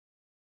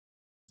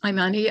I'm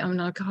Annie. I'm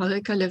an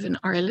alcoholic. I live in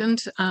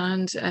Ireland,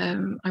 and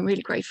I'm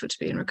really grateful to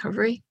be in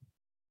recovery.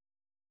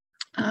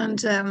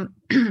 And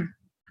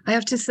I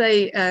have to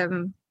say,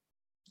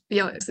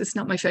 it's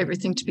not my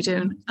favorite thing to be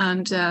doing.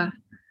 And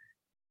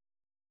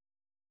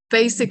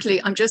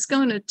basically, I'm just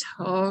going to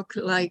talk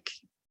like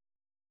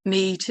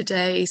me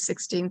today,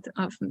 16th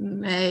of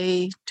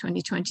May,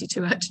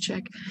 2022, I had to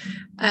check.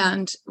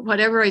 And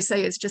whatever I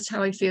say is just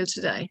how I feel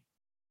today.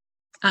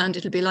 And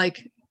it'll be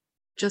like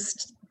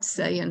just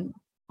saying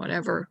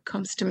whatever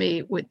comes to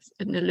me with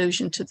an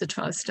allusion to the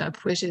 12th step,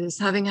 which is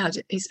having had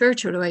a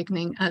spiritual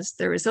awakening as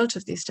the result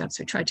of these steps.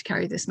 We try to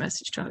carry this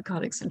message to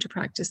alcoholics and to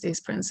practice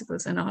these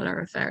principles in all our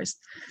affairs.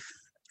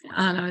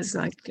 And I was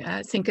like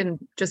thinking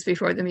just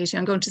before the meeting,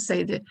 I'm going to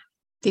say the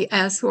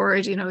S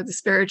word, the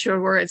spiritual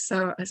word.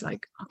 So I was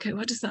like, okay,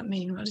 what does that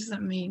mean? What does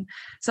that mean?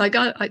 So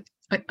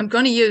I'm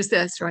going to use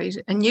this, right?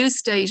 A new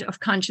state of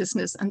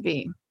consciousness and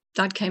being.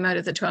 That came out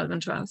of the 12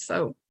 and 12.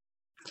 So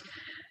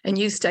a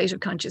new state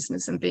of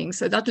consciousness and being.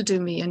 So that'll do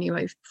me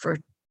anyway for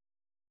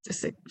the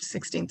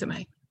 16th of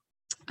May.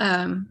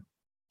 And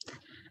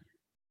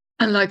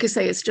like I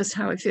say, it's just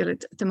how I feel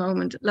at the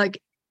moment.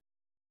 Like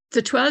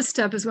the 12th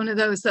step is one of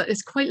those that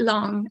is quite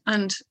long,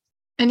 and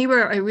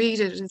anywhere I read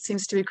it, it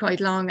seems to be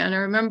quite long. And I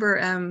remember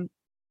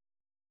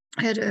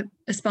I had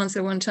a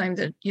sponsor one time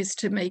that used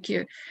to make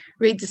you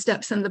read the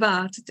steps in the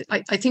bath. I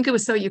think it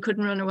was so you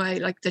couldn't run away,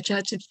 like that you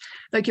had to,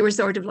 like you were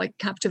sort of like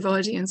captive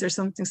audience or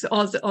something. So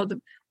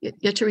you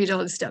had to read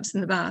all the steps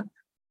in the bath,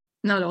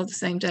 not all the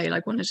same day,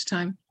 like one at a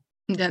time.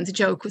 And then the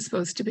joke was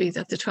supposed to be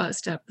that the 12th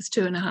step was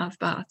 2.5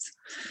 baths.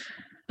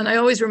 And I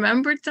always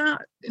remembered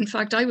that. In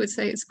fact, I would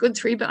say it's good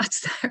 3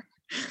 baths there.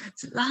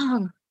 It's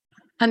long.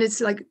 And it's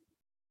like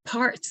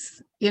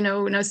parts,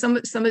 Now some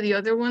of the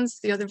other ones,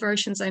 the other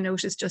versions I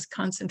noticed just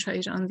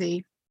concentrate on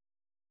the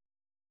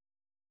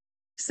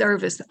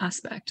service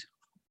aspect.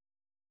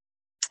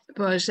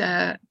 But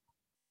I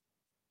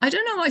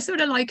don't know, I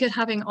sort of like it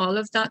having all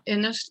of that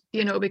in it,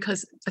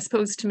 because I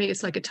suppose to me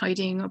it's like a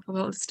tidying up of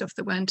all the stuff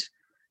that went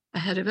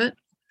ahead of it.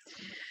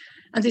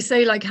 And they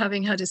say, like,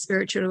 having had a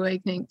spiritual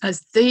awakening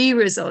as the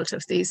result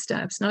of these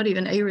steps, not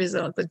even a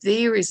result, but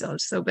the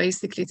result. So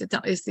basically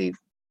that is the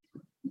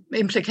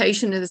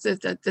implication, is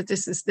that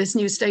this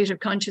new state of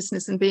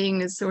consciousness and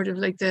being is sort of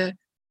like the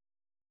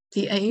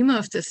aim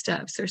of the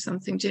steps or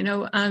something,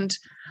 And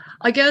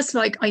I guess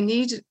like I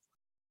needed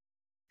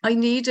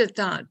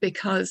that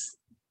because,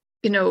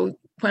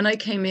 when I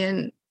came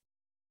in,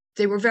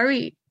 they were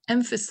very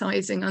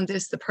emphasizing on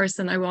this, the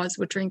person I was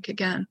would drink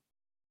again.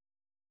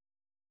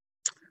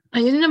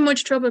 And you didn't have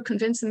much trouble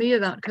convincing me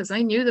of that, because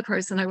I knew the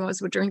person I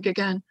was would drink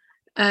again,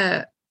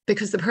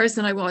 because the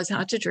person I was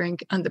had to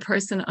drink, and the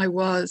person I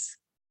was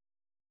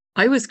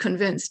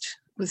convinced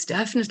was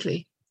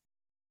definitely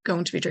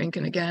going to be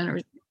drinking again. Or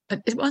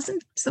it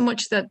wasn't so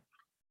much that,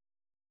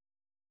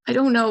 I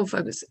don't know if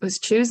I was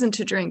choosing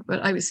to drink,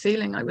 but I was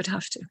feeling I would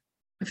have to.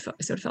 I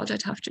sort of felt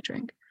I'd have to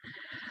drink.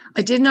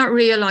 I did not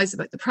realize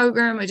about the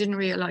program. I didn't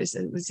realize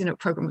it was,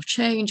 program of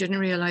change. I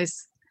didn't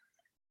realize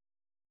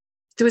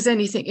there was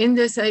anything in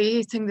this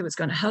AA thing that was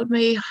going to help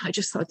me. I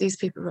just thought these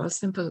people were all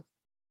simple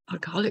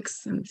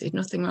alcoholics and there'd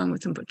nothing wrong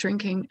with them but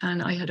drinking.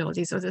 And I had all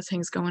these other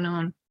things going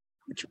on,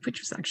 which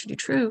was actually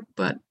true,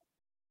 but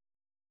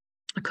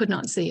I could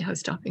not see how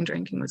stopping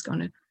drinking was going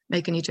to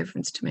make any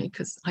difference to me,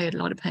 because I had a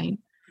lot of pain,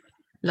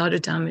 a lot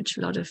of damage,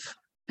 a lot of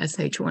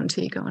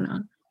SH1T going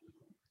on.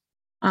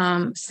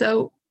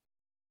 So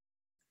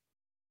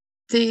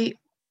the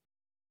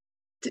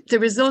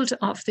result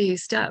of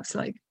these steps,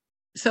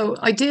 so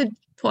I did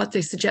what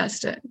they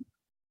suggested.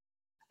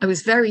 I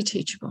was very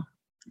teachable.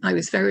 I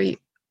was very,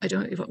 I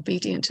don't know if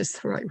obedient is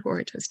the right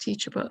word, as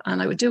teachable.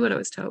 And I would do what I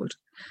was told.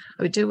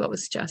 I would do what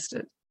was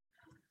suggested.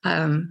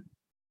 I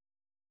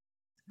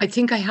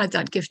think I had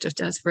that gift of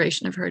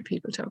desperation I've heard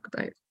people talk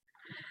about.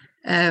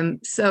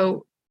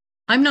 So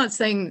I'm not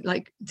saying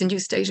like the new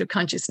state of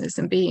consciousness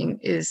and being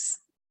is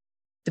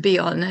the be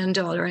all and end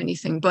all or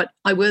anything, but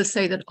I will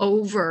say that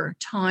over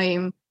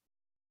time,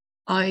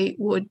 I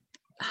would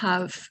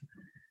have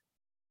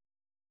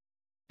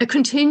a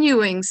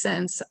continuing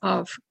sense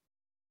of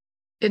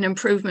an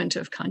improvement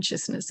of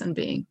consciousness and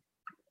being.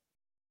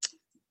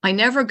 I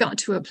never got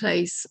to a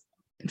place,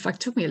 in fact, it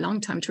took me a long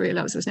time to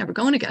realize I was never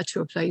going to get to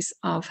a place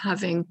of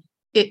having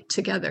it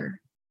together.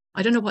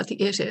 I don't know what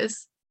the it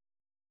is.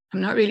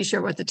 I'm not really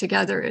sure what the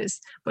together is,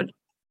 but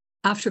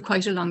after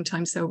quite a long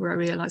time sober, I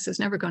realized I was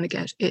never going to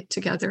get it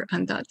together,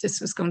 and that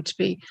this was going to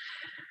be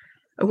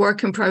a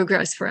work in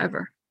progress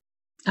forever.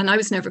 And I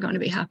was never going to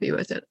be happy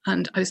with it.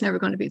 And I was never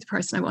going to be the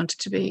person I wanted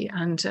to be.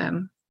 And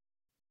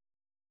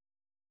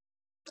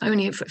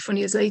only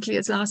funny as lately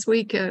as last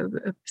week,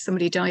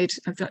 somebody died.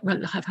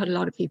 I've had a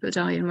lot of people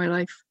die in my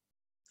life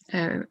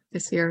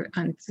this year.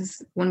 And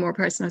there's one more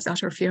person. I was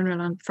at her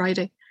funeral on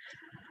Friday.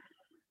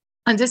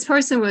 And this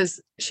person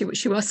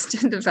she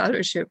wasn't in the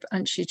fellowship,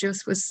 and she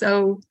just was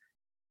so,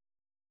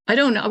 I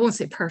don't know, I won't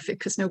say perfect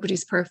because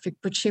nobody's perfect,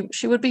 but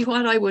she would be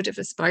what I would have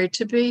aspired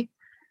to be.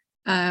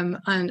 And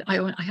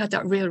I had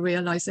that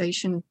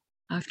realization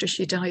after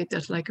she died,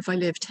 that like if I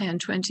lived 10,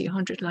 20,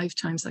 100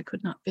 lifetimes, I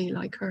could not be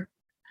like her.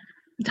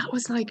 That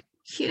was like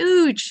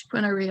huge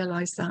when I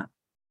realized that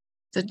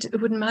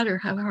it wouldn't matter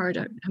how hard,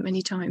 how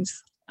many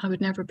times, I would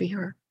never be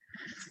her.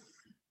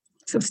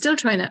 So I'm still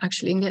trying to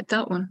actually get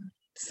that one.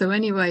 So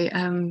anyway,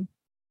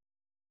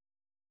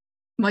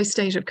 my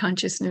state of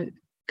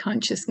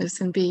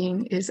consciousness and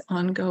being is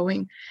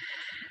ongoing.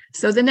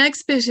 So the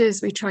next bit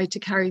is we try to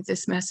carry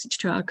this message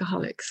to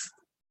alcoholics.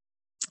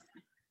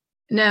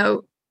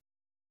 Now,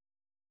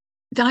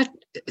 that,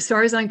 as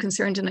far as I'm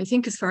concerned, and I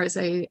think as far as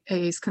AA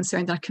is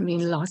concerned, that can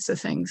mean lots of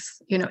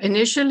things. You know,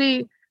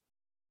 initially,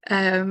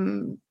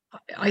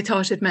 I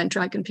thought it meant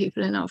dragging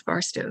people in off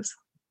bar stools,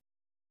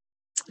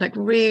 like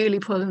really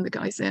pulling the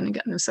guys in and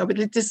getting them sober.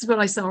 This is what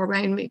I saw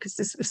around me, because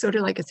this was sort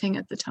of like a thing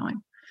at the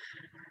time.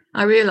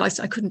 I realized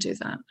I couldn't do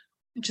that.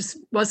 I just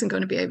wasn't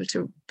going to be able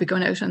to be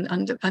going out,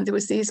 and there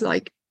was these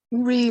like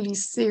really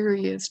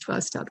serious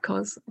 12-step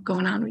calls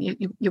going on.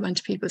 You went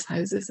to people's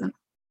houses, and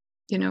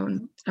you know,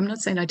 and I'm not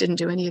saying I didn't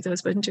do any of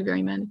those, but I didn't do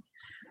very many.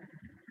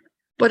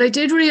 But I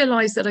did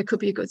realize that I could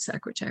be a good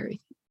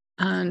secretary,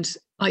 and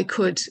I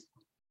could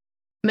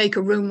make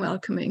a room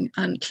welcoming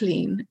and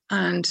clean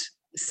and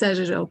set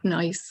it up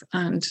nice.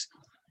 And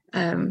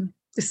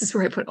this is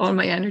where I put all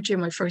my energy in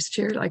my first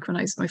year, like when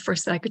I was my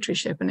first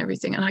secretaryship and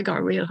everything. And I got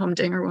a real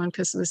humdinger one,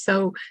 because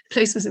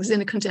it was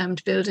in a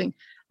condemned building,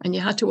 and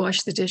you had to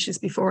wash the dishes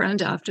before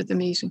and after the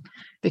meeting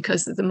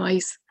because of the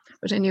mice.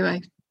 But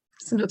anyway,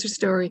 it's another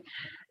story.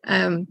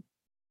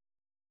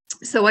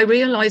 So I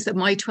realized that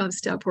my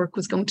 12-step work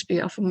was going to be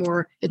of a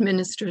more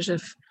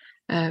administrative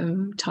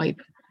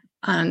type.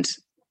 And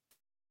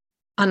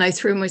I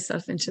threw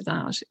myself into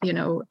that, you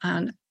know,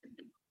 and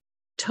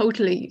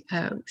totally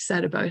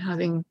set about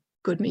having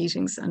good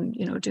meetings and,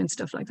 you know, doing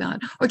stuff like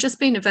that, or just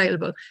being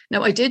available.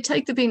 Now, I did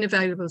take the being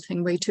available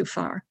thing way too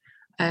far,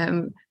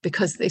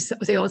 because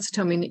they also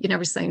told me you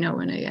never say no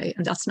in AA,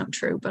 and that's not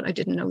true, but I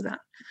didn't know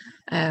that.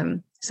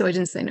 So I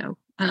didn't say no.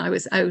 And I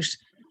was out,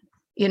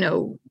 you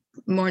know,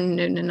 morning,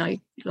 noon and night,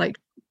 like,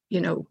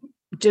 you know,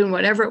 doing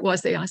whatever it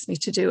was they asked me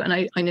to do. And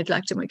I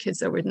neglected my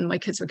kids over it, and my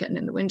kids were getting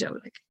in the window,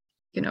 like,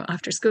 you know,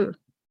 after school,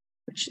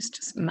 which is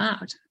just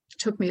mad. It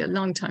took me a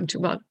long time I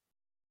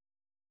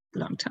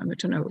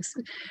don't know.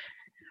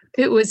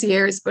 It was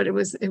years, but it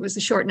was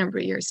a short number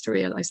of years to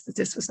realize that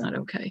this was not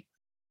okay.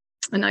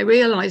 And I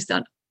realized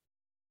that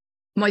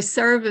my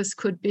service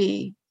could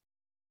be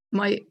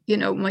my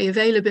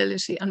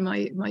availability and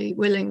my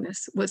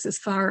willingness was as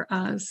far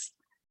as,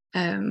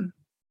 you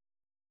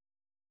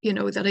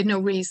know, that I had no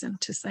reason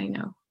to say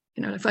no.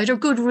 You know, if I had a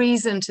good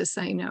reason to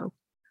say no,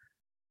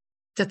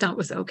 that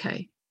was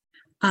okay.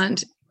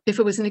 And if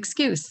it was an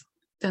excuse,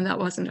 then that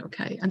wasn't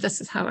okay. And this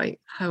is how I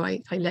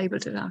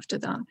labeled it after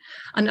that.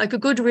 And like a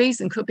good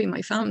reason could be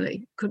my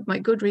family. My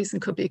good reason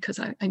could be because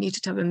I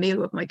needed to have a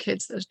meal with my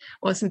kids that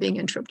wasn't being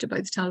interrupted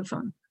by the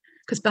telephone.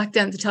 Because back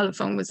then the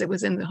telephone was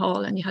in the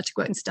hall, and you had to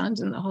go out and stand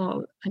in the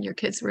hall, and your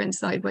kids were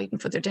inside waiting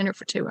for their dinner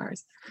for 2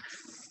 hours.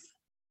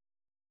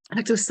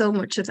 Like there was so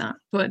much of that.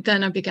 But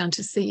then I began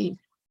to see,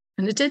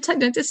 and it did take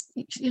this,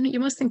 you know, you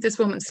must think this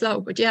woman's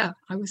slow, but yeah,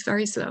 I was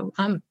very slow.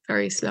 I'm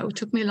very slow. It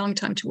took me a long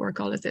time to work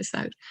all of this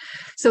out.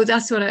 So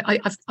that's what I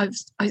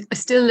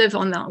still live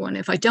on that one.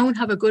 If I don't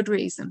have a good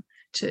reason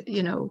to,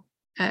 you know,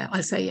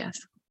 I'll say yes.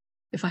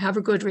 If I have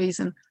a good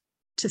reason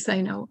to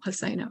say no, I'll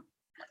say no.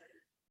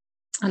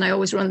 And I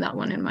always run that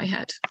one in my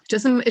head.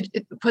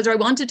 Whether I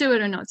want to do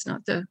it or not,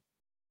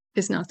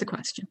 is not the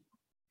question.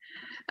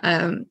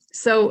 The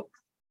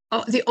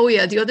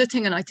other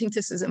thing, and I think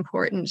this is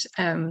important,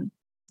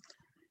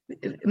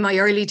 my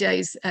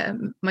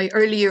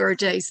earlier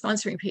days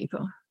sponsoring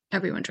people,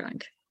 everyone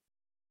drank.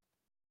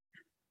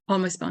 All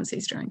my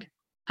sponsees drank.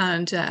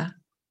 And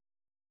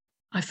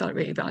I felt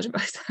really bad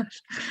about that.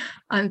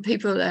 And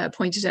people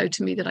pointed out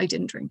to me that I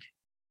didn't drink.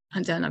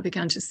 And then I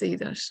began to see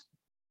that,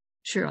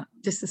 sure,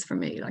 this is for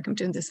me. Like I'm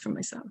doing this for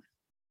myself.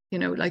 You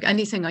know, like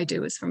anything I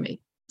do is for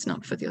me. It's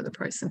not for the other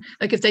person.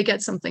 Like if they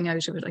get something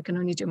out of it, I can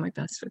only do my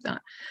best for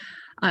that.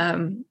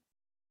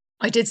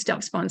 I did stop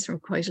sponsoring for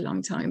quite a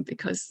long time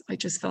because I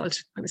just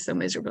felt I was so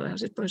miserable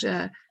at it. But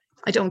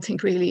I don't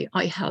think really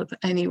I help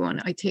anyone.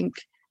 I think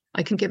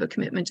I can give a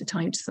commitment of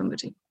time to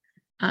somebody.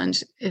 And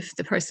if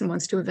the person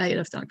wants to avail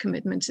of that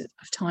commitment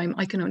of time,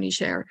 I can only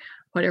share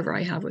whatever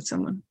I have with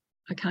someone.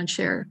 I can't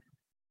share,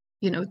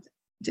 the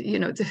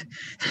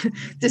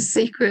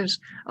secret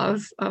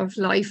of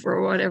life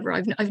or whatever.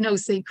 I've no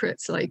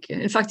secrets. Like,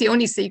 in fact, the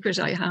only secret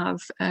I have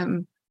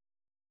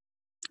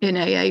in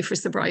AA for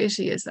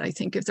sobriety is, I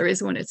think, if there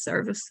is one, it's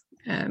service.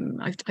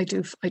 I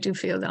do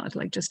feel that,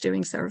 like, just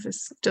doing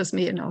service does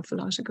me an awful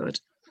lot of good,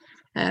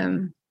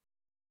 and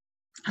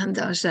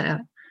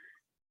that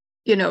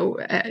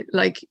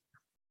like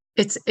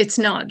it's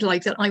not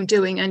like that I'm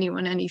doing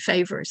anyone any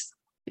favors.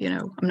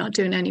 I'm not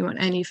doing anyone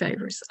any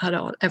favors at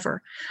all,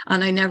 ever,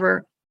 and I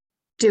never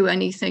do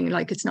anything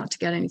like it's not to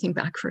get anything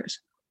back for it.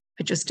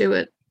 I just do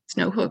it. There's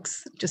no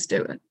hooks. Just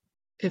do it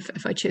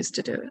if I choose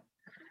to do it.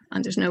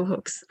 And there's no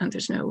hooks, and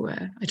there's no,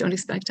 I don't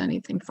expect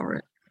anything for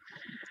it.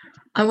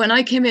 And when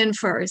I came in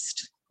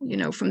first, you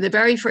know, from the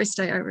very first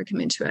day I ever came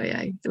into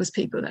AA, there was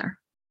people there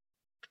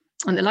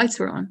and the lights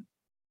were on,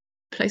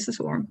 the place was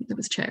warm, there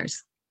was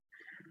chairs.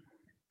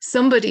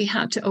 Somebody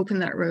had to open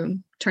that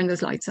room, turn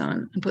those lights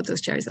on and put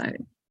those chairs out,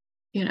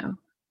 you know,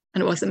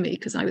 and it wasn't me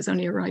because I was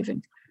only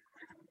arriving.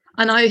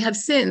 And I have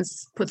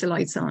since put the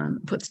lights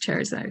on, put the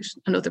chairs out,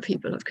 and other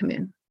people have come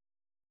in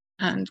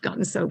and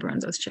gotten sober on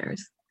those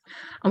chairs.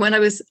 And when I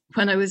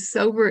was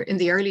sober in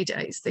the early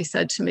days, they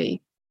said to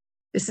me,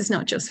 this is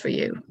not just for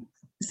you.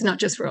 This is not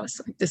just for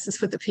us. This is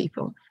for the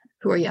people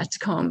who are yet to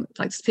come,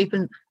 like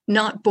people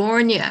not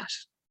born yet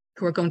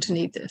who are going to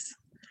need this.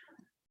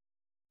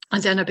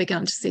 And then I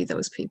began to see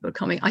those people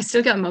coming. I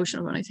still get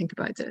emotional when I think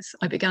about this.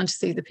 I began to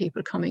see the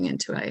people coming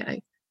into AA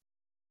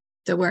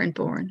that weren't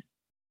born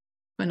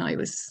when I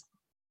was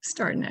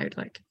starting out,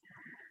 like.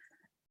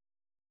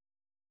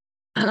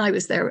 And I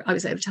was there, I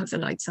was able to have the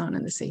lights on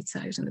and the seats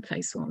out and the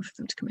place warm for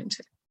them to come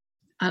into.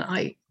 And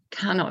I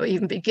cannot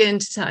even begin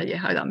to tell you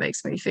how that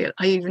makes me feel.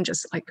 I'm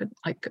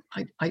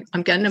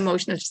getting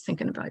emotional just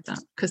thinking about that,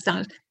 because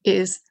that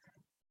is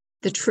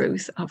the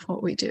truth of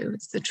what we do.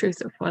 It's the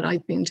truth of what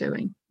I've been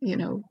doing, you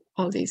know,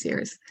 all these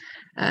years.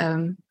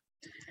 And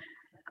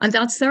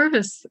that's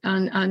service.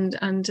 And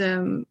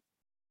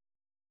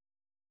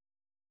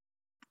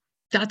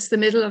that's the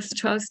middle of the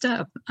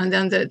 12-step. And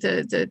then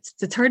the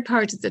third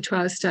part of the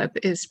 12-step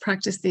is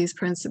practice these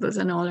principles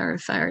in all our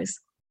affairs.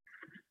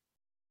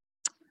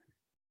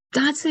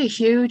 That's a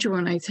huge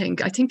one, I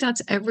think. I think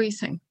that's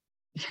everything.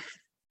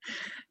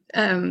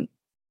 I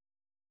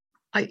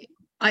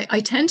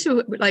tend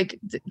to, like,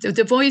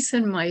 the voice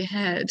in my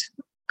head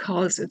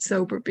calls it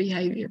sober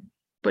behavior,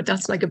 but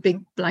that's like a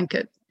big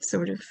blanket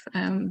sort of,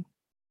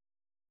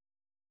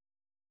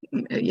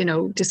 you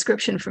know,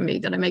 description for me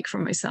that I make for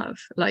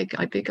myself. Like,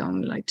 I be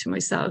going, like, to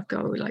myself,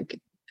 go, like,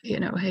 you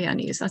know, hey,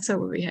 Annie, is that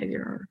sober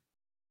behavior? Or,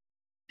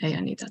 hey,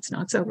 Annie, that's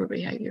not sober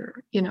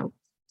behavior. You know,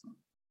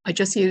 I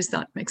just use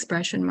that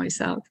expression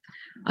myself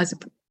as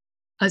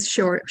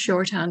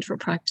shorthand for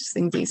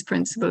practicing these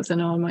principles in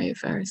all my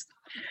affairs.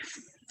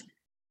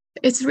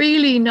 It's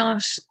really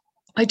not,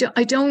 I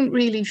don't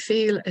really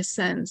feel a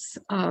sense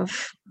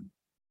of,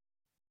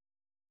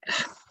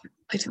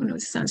 I don't know,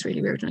 it sounds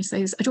really weird when I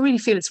say this, I don't really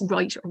feel it's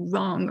right or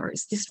wrong, or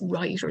is this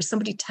right, or is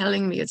somebody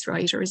telling me it's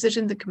right, or is it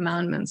in the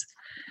commandments?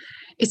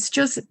 It's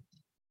just,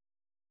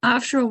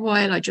 after a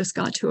while, I just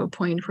got to a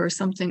point where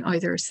something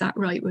either sat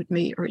right with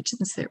me or it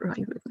didn't sit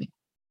right with me.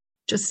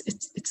 Just,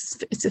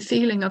 it's a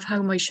feeling of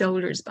how my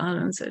shoulders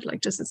balance it,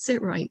 like, does it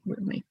sit right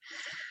with me?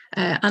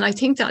 And I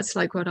think that's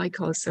like what I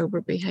call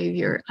sober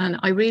behavior. And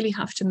I really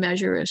have to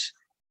measure it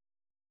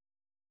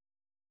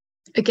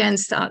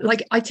against that.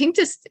 Like, I think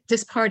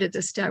this part of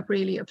the step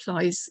really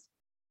applies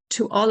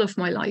to all of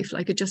my life.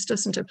 Like, it just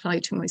doesn't apply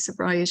to my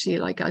sobriety,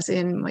 like as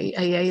in my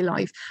AA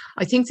life.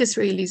 I think this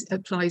really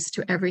applies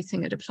to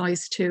everything. It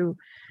applies to,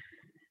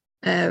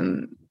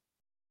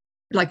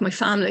 like, my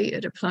family.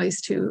 It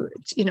applies to,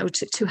 you know,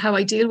 to how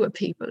I deal with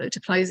people. It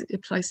applies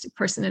to a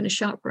person in a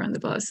shop or on the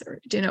bus, or,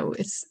 you know,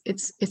 it's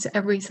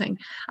everything.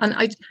 And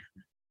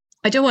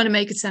I don't want to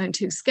make it sound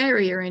too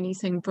scary or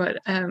anything, but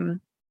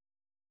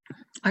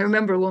I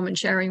remember a woman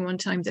sharing one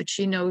time that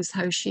she knows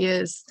how she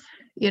is,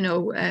 you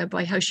know,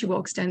 by how she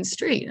walks down the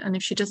street. And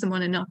if she doesn't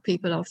want to knock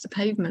people off the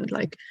pavement,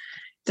 like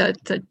that,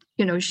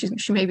 you know, she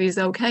maybe is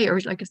okay. Or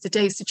like, if the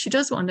days that she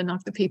does want to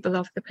knock the people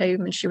off the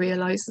pavement, she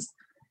realizes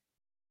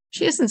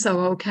she isn't so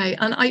okay.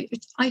 And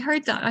I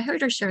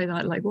heard her share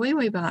that, like,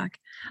 way back.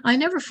 I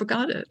never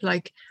forgot it.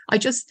 Like, I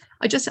just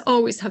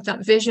always have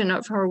that vision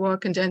of her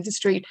walking down the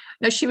street.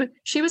 Now,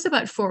 she was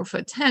about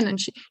 4'10", and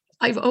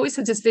I've always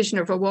had this vision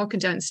of her walking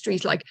down the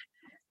street, like,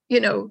 you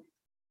know,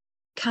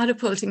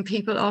 catapulting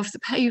people off the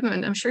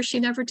pavement. I'm sure she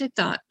never did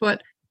that,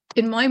 but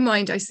in my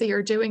mind, I see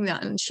her doing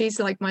that, and she's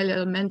like my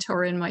little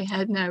mentor in my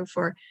head now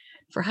for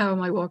how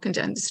am I walking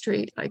down the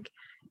street. Like,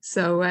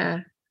 so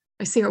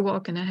I see her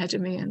walking ahead of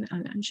me, and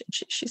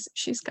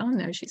she's gone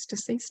now. She's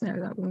deceased now,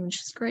 that woman.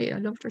 She's great. I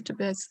loved her to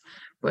bits,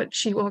 but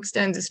she walks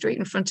down the street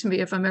in front of me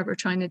if I'm ever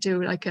trying to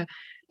do like an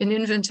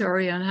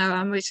inventory on how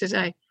am I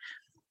today.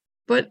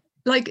 But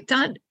like,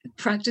 that,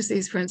 practice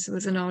these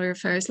principles in all your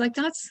affairs. Like,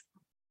 that's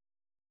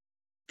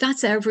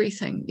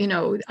everything, you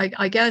know.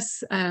 I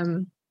guess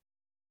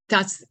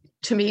that's,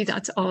 to me,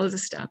 that's all the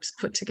steps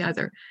put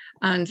together.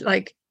 And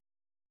like,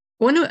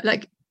 one of,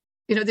 like,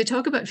 you know, they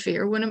talk about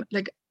fear.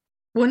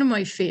 One of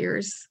my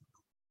fears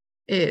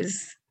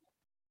is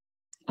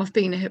of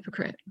being a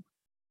hypocrite.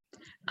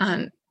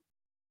 And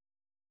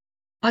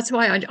that's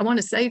why I want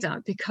to say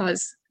that,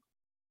 because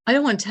I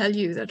don't want to tell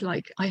you that,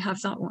 like, I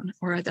have that one,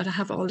 or that I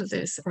have all of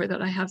this, or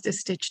that I have this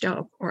stitched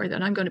up, or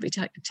that I'm going to be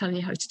telling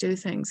you how to do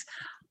things.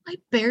 I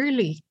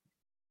barely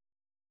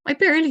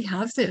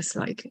have this.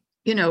 Like,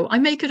 you know, I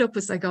make it up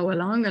as I go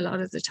along a lot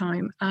of the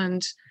time.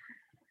 And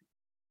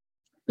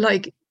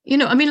like, you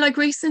know, I mean, like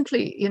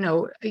recently, you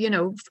know,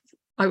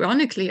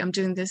 ironically, I'm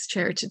doing this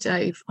chair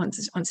today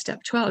on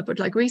step 12, but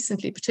like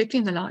recently,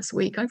 particularly in the last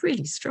week, I've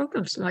really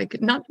struggled, like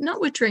not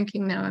with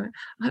drinking now.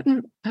 I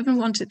haven't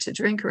wanted to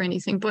drink or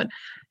anything, but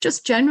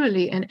just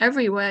generally in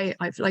every way,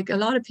 I've, like, a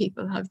lot of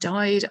people have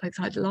died. I've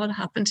had a lot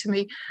happen to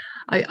me.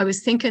 I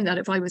was thinking that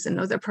if I was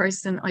another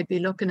person, I'd be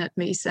looking at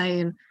me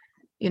saying,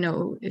 you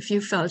know, if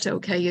you felt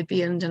okay, you'd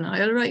be in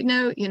denial right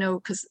now, you know,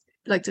 because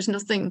like there's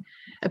nothing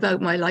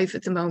about my life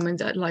at the moment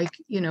that, like,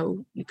 you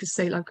know, you could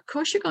say, like, of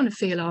course you're going to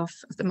feel off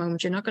at the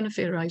moment. You're not going to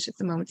feel right at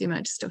the moment, the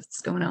amount of stuff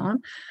that's going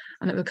on.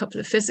 And I have a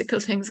couple of physical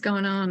things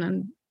going on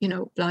and, you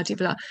know, blah, blah,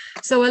 blah.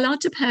 So a lot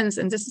depends.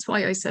 And this is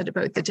why I said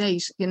about the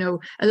date, you know,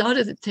 a lot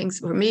of the things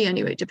for me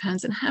anyway,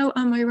 depends on how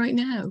am I right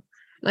now?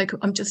 Like,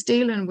 I'm just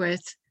dealing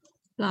with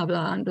blah,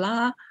 blah, and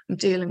blah. I'm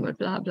dealing with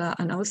blah, blah,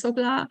 and also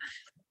blah.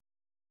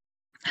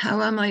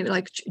 How am I,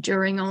 like,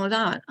 during all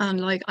that?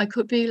 And like, I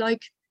could be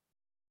like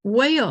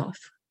way off,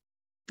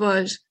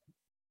 but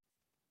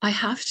I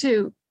have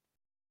to,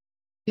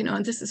 you know,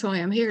 and this is why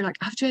I'm here. Like,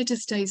 I have to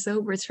stay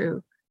sober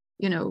through,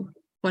 you know,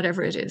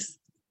 whatever it is,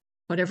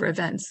 whatever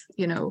events,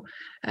 you know,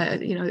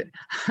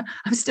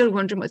 I'm still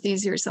wondering what the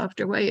easier,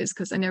 softer way is,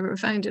 because I never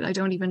found it. I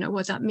don't even know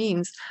what that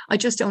means. I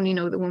just only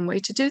know the one way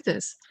to do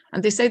this.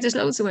 And they say there's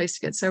loads of ways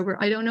to get sober.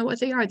 I don't know what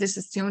they are. This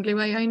is the only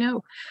way I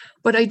know.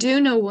 But I do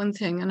know one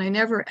thing, and I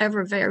never,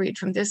 ever varied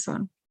from this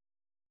one.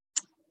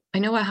 I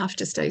know I have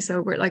to stay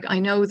sober. Like, I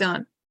know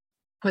that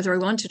whether I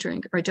want to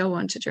drink or I don't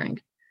want to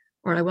drink,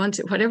 or I want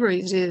to, whatever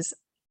it is,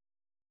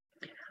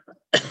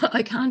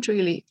 I can't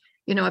really,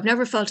 you know, I've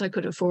never felt I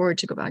could afford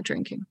to go back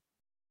drinking.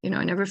 You know,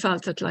 I never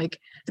felt that, like,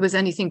 there was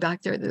anything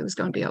back there that was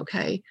going to be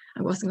okay.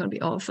 I wasn't going to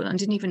be awful. And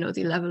didn't even know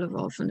the level of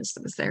awfulness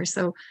that was there.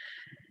 So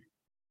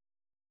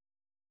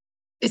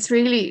it's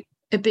really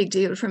a big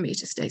deal for me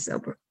to stay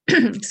sober.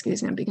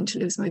 Excuse me, I'm beginning to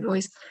lose my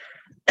voice.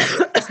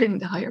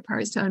 The higher power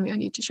is telling me I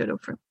need to shut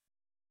up for.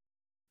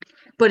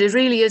 But it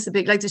really is a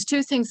big, like, there's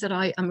two things that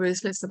I am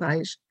ruthless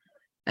about,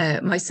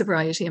 my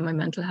sobriety and my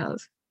mental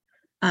health.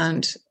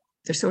 And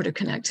they're sort of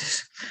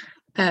connected.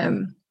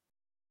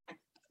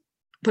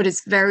 But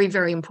it's very,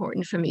 very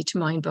important for me to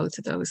mind both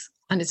of those.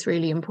 And it's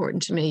really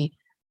important to me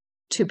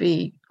to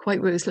be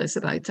quite ruthless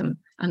about them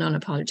and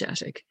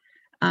unapologetic.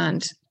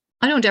 And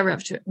I don't ever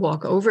have to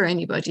walk over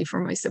anybody for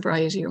my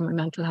sobriety or my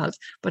mental health,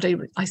 but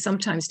I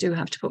sometimes do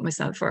have to put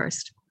myself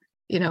first.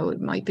 You know,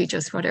 it might be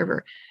just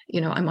whatever, you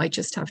know, I might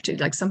just have to,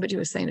 like somebody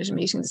was saying at a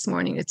meeting this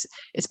morning,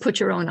 it's put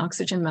your own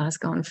oxygen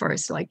mask on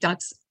first. Like,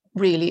 that's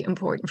really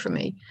important for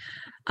me.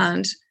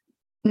 And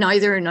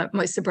neither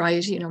my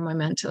sobriety nor my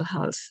mental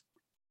health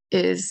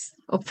is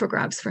up for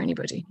grabs for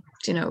anybody,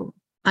 you know.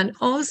 And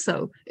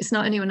also, it's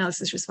not anyone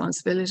else's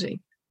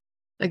responsibility.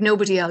 Like,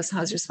 nobody else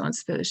has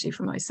responsibility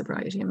for my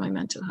sobriety and my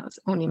mental health,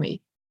 only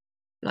me.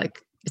 Like,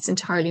 it's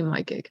entirely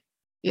my gig.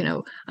 You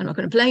know, I'm not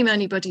going to blame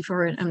anybody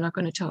for it. I'm not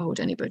going to hold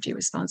anybody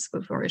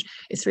responsible for it.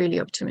 It's really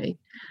up to me.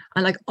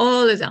 And like,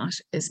 all of that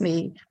is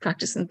me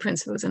practicing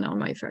principles in all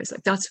my affairs.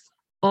 Like, that's,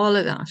 all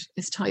of that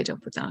is tied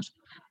up with that.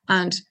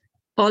 And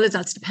all of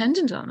that's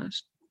dependent on it.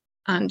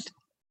 And,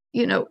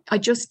 you know, I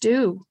just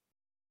do.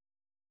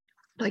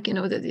 Like, you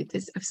know,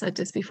 I've said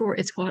this before,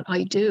 it's what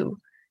I do.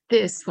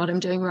 This, what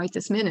I'm doing right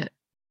this minute,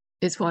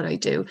 is what I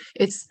do.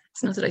 It's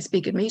not that I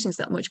speak at meetings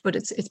that much, but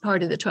it's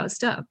part of the 12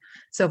 step.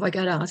 So if I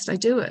get asked, I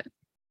do it.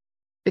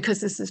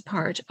 Because this is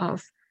part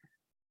of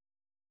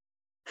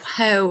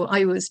how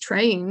I was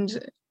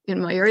trained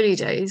in my early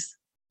days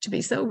to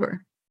be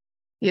sober,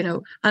 you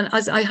know. And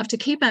as I have to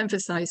keep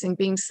emphasizing,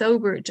 being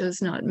sober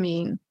does not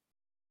mean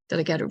that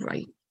I get it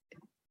right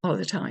all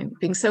the time.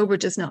 Being sober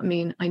does not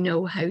mean I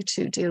know how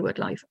to deal with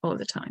life all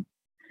the time.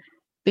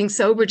 Being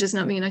sober does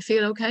not mean I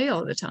feel okay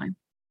all the time.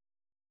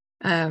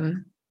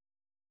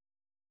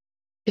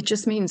 It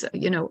just means,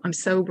 you know, I'm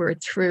sober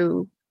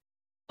through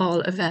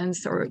all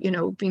events, or, you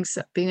know,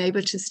 being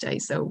able to stay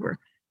sober.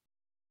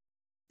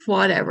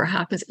 Whatever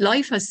happens,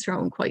 life has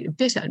thrown quite a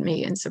bit at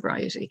me in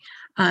sobriety.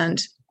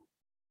 And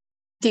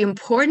the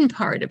important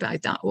part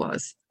about that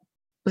was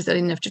that I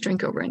didn't have to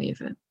drink over any of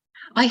it.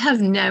 I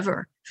have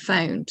never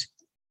found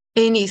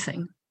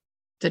anything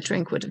that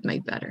drink would have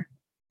made better.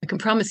 I can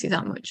promise you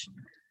that much.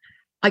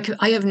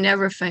 I have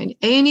never found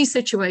any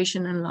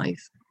situation in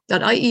life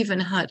that I even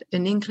had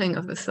an inkling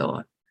of a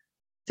thought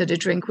that a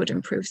drink would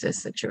improve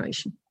this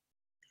situation.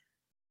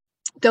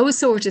 Those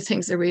sort of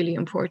things are really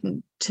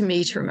important to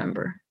me to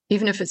remember,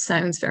 even if it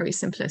sounds very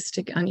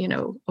simplistic and, you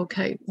know,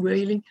 okay,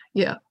 really?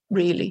 Yeah,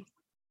 really.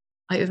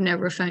 I have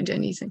never found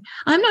anything.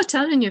 I'm not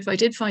telling you if I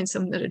did find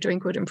something that a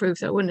drink would improve,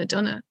 that I wouldn't have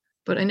done it,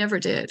 but I never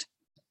did.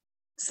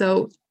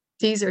 So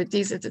these are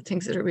the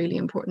things that are really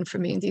important for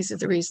me. And these are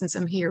the reasons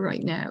I'm here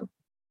right now.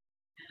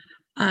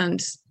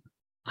 And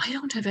I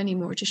don't have any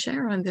more to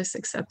share on this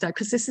except that,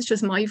 because this is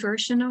just my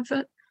version of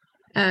it.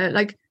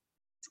 Like,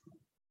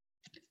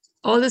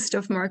 all the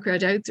stuff Mark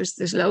read out,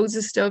 there's loads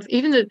of stuff.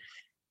 Even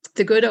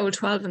the good old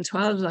 12 and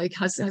 12, like,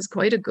 has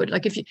quite a good,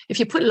 like, if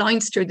you put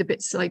lines through the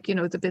bits, like, you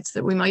know, the bits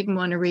that we mightn't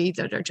want to read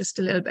that are just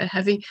a little bit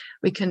heavy,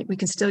 we can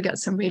still get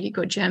some really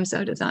good gems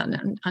out of that.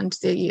 And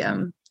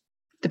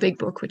the big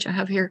book, which I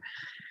have here,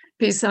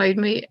 beside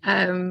me.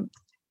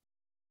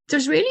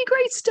 There's really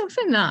great stuff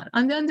in that.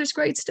 And then there's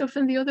great stuff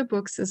in the other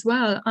books as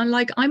well. And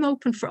like, I'm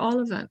open for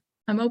all of it.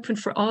 I'm open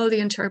for all the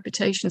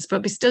interpretations,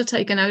 but be still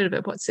taken out of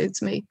it what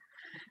suits me,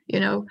 you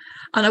know.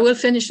 And I will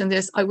finish on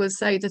this. I will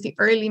say that the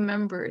early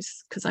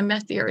members, because I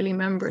met the early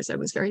members, I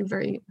was very,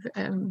 very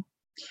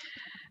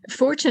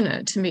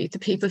fortunate to meet the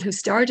people who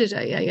started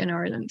AA in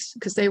Ireland,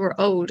 because they were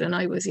old and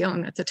I was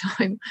young at the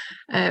time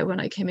when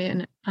I came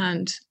in.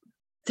 And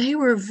they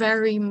were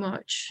very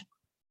much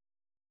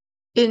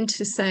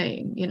into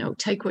saying, you know,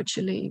 take what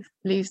you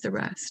leave the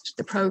rest.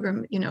 The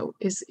program, you know,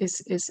 is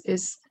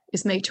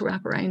made to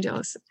wrap around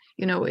us.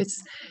 You know,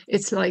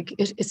 it's like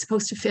it's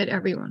supposed to fit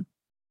everyone,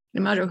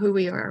 no matter who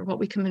we are, what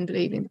we come in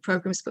believing. The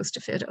program is supposed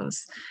to fit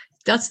us.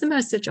 That's the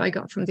message I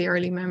got from the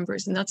early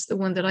members, and that's the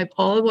one that I've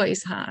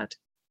always had,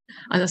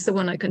 and that's the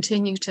one I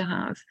continue to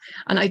have.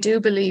 And I do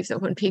believe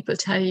that when people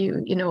tell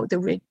you, you know,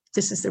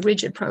 this is the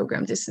rigid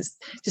program, this is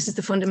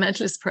the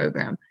fundamentalist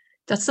program,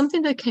 that's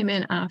something that came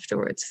in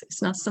afterwards.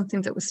 It's not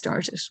something that was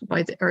started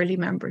by the early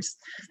members.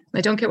 I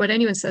don't care what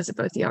anyone says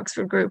about the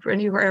Oxford group or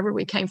wherever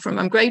we came from.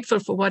 I'm grateful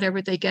for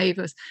whatever they gave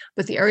us,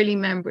 but the early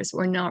members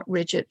were not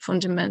rigid,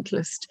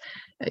 fundamentalist,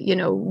 you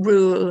know,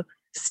 rule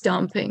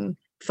stomping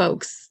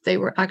folks. They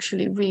were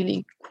actually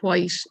really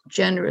quite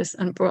generous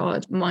and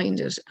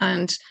broad-minded,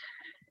 and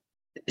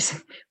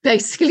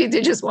basically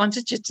they just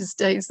wanted you to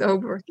stay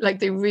sober. Like,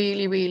 they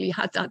really, really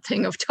had that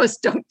thing of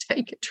just don't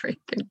take a drink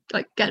and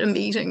like get a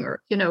meeting,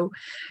 or, you know,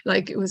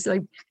 like it was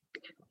like,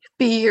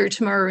 be here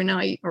tomorrow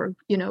night, or,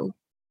 you know,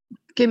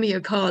 give me a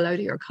call out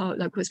of your call,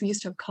 like, because we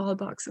used to have call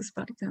boxes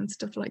back then,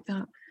 stuff like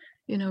that.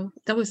 You know,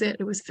 that was it.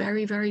 It was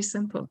very, very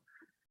simple.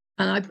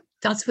 And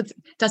that's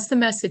the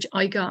message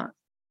I got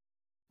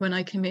when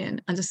I came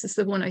in, and this is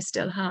the one I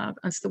still have.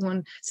 And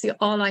it's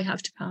all I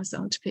have to pass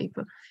on to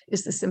people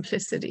is the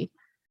simplicity,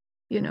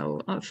 you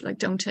know, of like,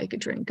 don't take a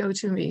drink, go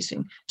to a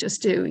meeting,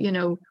 just do, you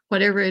know,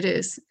 whatever it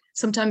is.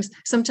 Sometimes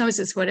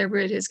it's whatever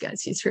it is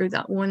gets you through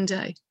that one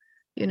day.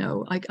 You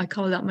know, I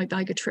call that my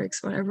bag of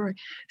tricks, whatever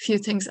few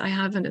things I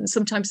haven't. And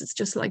sometimes it's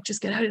just like,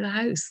 just get out of the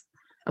house.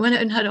 I went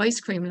out and had ice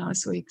cream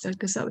last week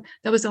because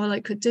that was all I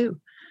could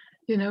do,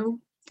 you know,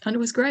 and it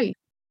was great.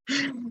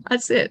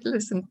 That's it.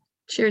 Listen,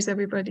 cheers,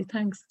 everybody.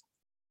 Thanks.